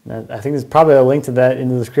 I think there's probably a link to that in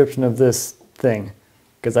the description of this thing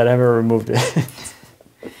because I never removed it.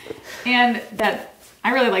 And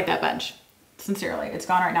I really like that bench. Sincerely, it's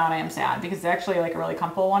gone right now and I am sad because it's actually like a really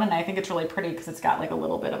comfortable one and I think it's really pretty because it's got like a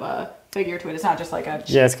little bit of a figure to it. It's not just like a...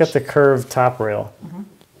 Yeah, it's got the curved top rail.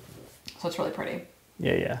 So it's really pretty.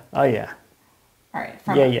 Yeah. Oh, yeah. All right.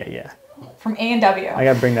 Yeah. From A&W. I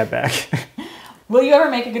got to bring that back. Will you ever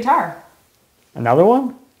make a guitar? Another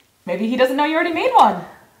one? Maybe he doesn't know you already made one.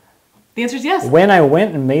 The answer is yes. When I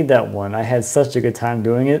went and made that one, I had such a good time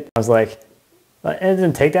doing it. I was like, it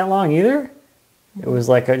didn't take that long either. It was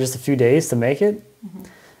like just a few days to make it.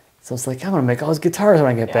 So it's like, I'm going to make all these guitars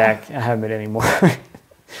when I get back. I haven't made any more.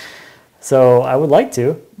 So I would like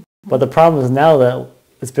to. But the problem is now that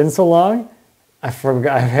it's been so long, I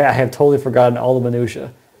have totally forgotten all the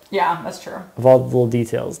minutia. Yeah, that's true. Of all the little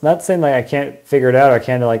details. Not saying like I can't figure it out or I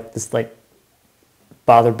can't like just like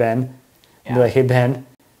bother Ben. And be like, hey Ben,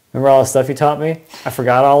 remember all the stuff you taught me? I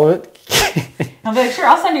forgot all of it. I'll be like, sure,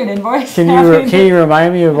 I'll send you an invoice. Can you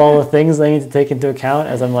remind me of all the things I need to take into account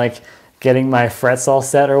as I'm like getting my frets all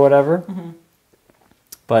set or whatever?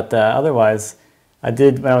 But otherwise, I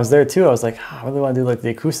did when I was there too. I was like, I really want to do like the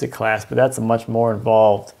acoustic class, but that's much more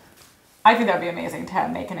involved. I think that'd be amazing to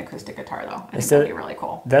make an acoustic guitar though. I think that'd be really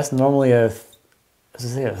cool. That's normally a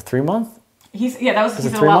 3 month. He said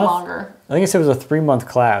a lot longer. I think he said it was a 3 month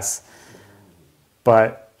class,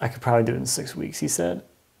 but I could probably do it in 6 weeks. He said.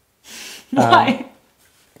 Why?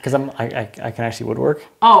 Because I can actually woodwork.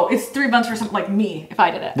 Oh, it's 3 months for something like me. If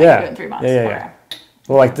I did it, Yeah. I could do it in 3 months. Yeah.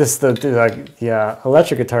 Well, like the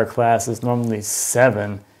electric guitar class is normally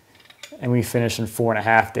 7, and we finish in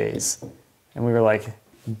 4.5 days, and we were like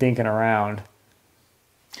dinking around.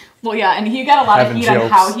 Well, yeah, and he got a lot of Having heat on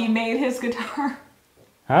jokes. how he made his guitar.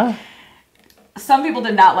 Huh? Some people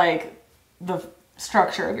did not like the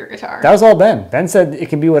structure of your guitar. That was all Ben. Ben said it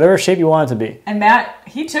can be whatever shape you want it to be. And Matt,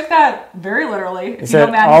 he took that very literally. If He you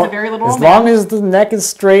know Matt, he's a very literal as man. long as the neck is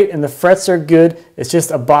straight and the frets are good, it's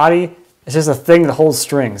just a body. It's just a thing that holds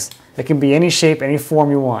strings. It can be any shape, any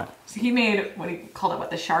form you want. So he made, what he called it,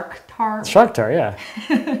 what, the shark tar? Shark tar, yeah.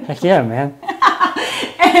 Heck yeah, man.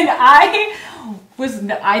 And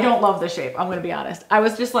I don't love the shape, I'm going to be honest. I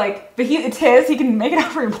was just like, but it's his, he can make it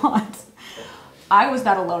however he wants. I was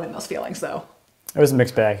not alone in those feelings, though. It was a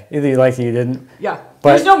mixed bag. Either you liked it or you didn't. Yeah. But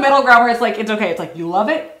there's no middle ground where it's like, it's okay. It's like, you love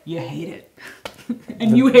it, you hate it.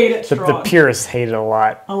 And you hate it strong. The purists hate it a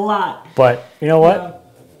lot. A lot. But you know what? Yeah.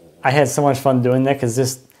 I had so much fun doing that because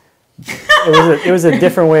it was a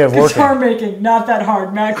different way of working. Guitar making, not that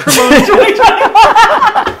hard. Matt Cremona 2021.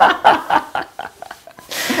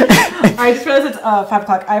 All right, just realized it's 5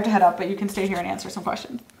 o'clock. I have to head up, but you can stay here and answer some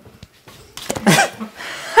questions.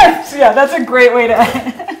 So yeah, that's a great way to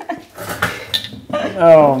end.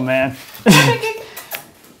 Oh, man.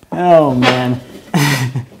 Oh, man.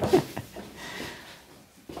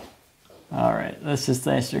 All right, let's just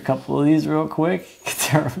answer a couple of these real quick.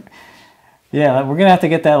 Yeah, we're going to have to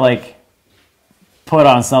get that, like, put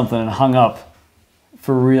on something and hung up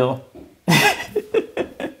for real.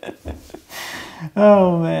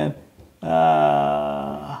 Oh, man.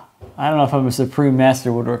 I don't know if I'm a supreme master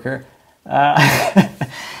woodworker.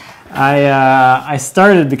 I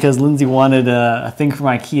started because Lindsay wanted a thing from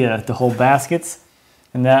IKEA to hold baskets,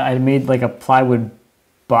 and that I made like a plywood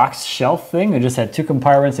box shelf thing. It just had 2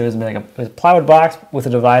 compartments. It was like a plywood box with a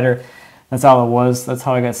divider. That's all it was. That's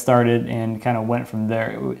how I got started and kind of went from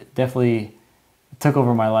there. It definitely took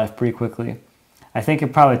over my life pretty quickly. I think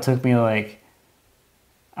it probably took me like,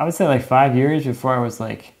 I would say like 5 years before I was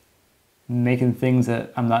like making things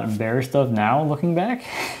that I'm not embarrassed of now looking back.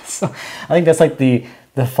 So I think that's like the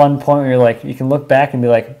fun point where you're like, you can look back and be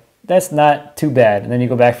like, that's not too bad. And then you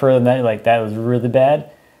go back further than that, you're like, that was really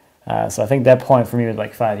bad. So I think that point for me was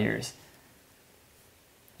like 5 years.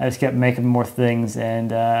 I just kept making more things and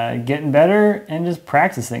getting better and just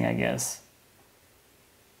practicing, I guess.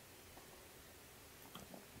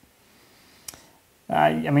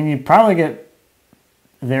 I mean, you probably get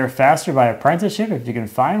there faster by apprenticeship if you can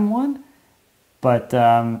find one, but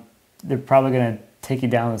they're probably going to take you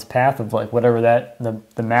down this path of like whatever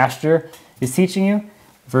the master is teaching you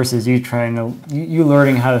versus you you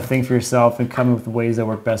learning how to think for yourself and coming up with ways that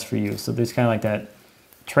work best for you. So there's kind of like that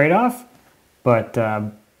trade-off, but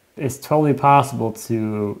it's totally possible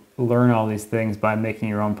to learn all these things by making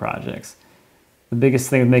your own projects. The biggest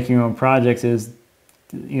thing with making your own projects is,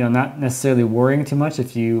 not necessarily worrying too much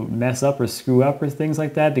if you mess up or screw up or things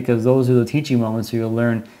like that, because those are the teaching moments where you'll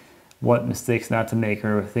learn what mistakes not to make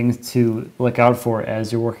or things to look out for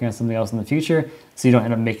as you're working on something else in the future, so you don't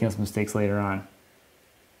end up making those mistakes later on.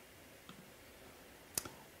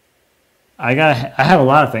 I have a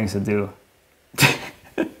lot of things to do,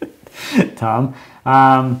 Tom.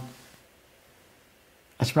 I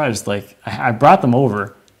should probably just I brought them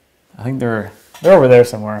over. I think they're over there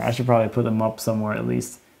somewhere. I should probably put them up somewhere at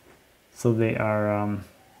least, so they are,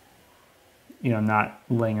 not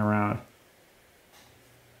laying around.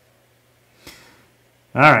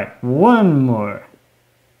 All right, one more.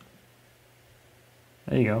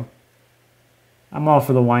 There you go. I'm all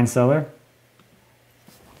for the wine cellar.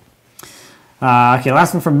 Okay,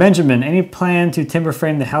 last one from Benjamin. Any plan to timber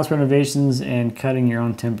frame the house renovations and cutting your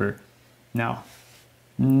own timber? No.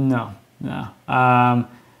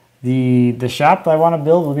 The shop that I want to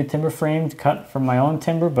build will be timber framed, cut from my own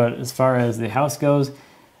timber, but as far as the house goes,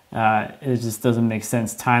 it just doesn't make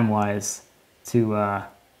sense time-wise to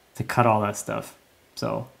cut all that stuff.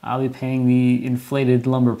 So I'll be paying the inflated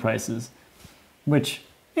lumber prices, which,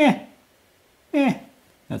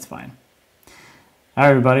 that's fine. All right,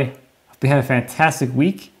 everybody. Hope you had a fantastic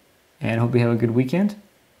week, and hope you have a good weekend.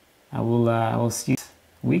 I will see you next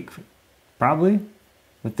week, probably,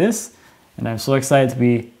 with this. And I'm so excited to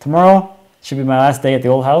be, tomorrow should be my last day at the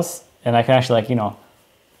old house, and I can actually,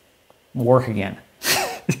 work again.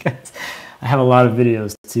 Because I have a lot of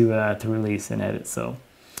videos to release and edit, so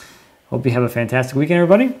hope you have a fantastic weekend,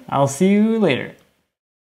 everybody. I'll see you later.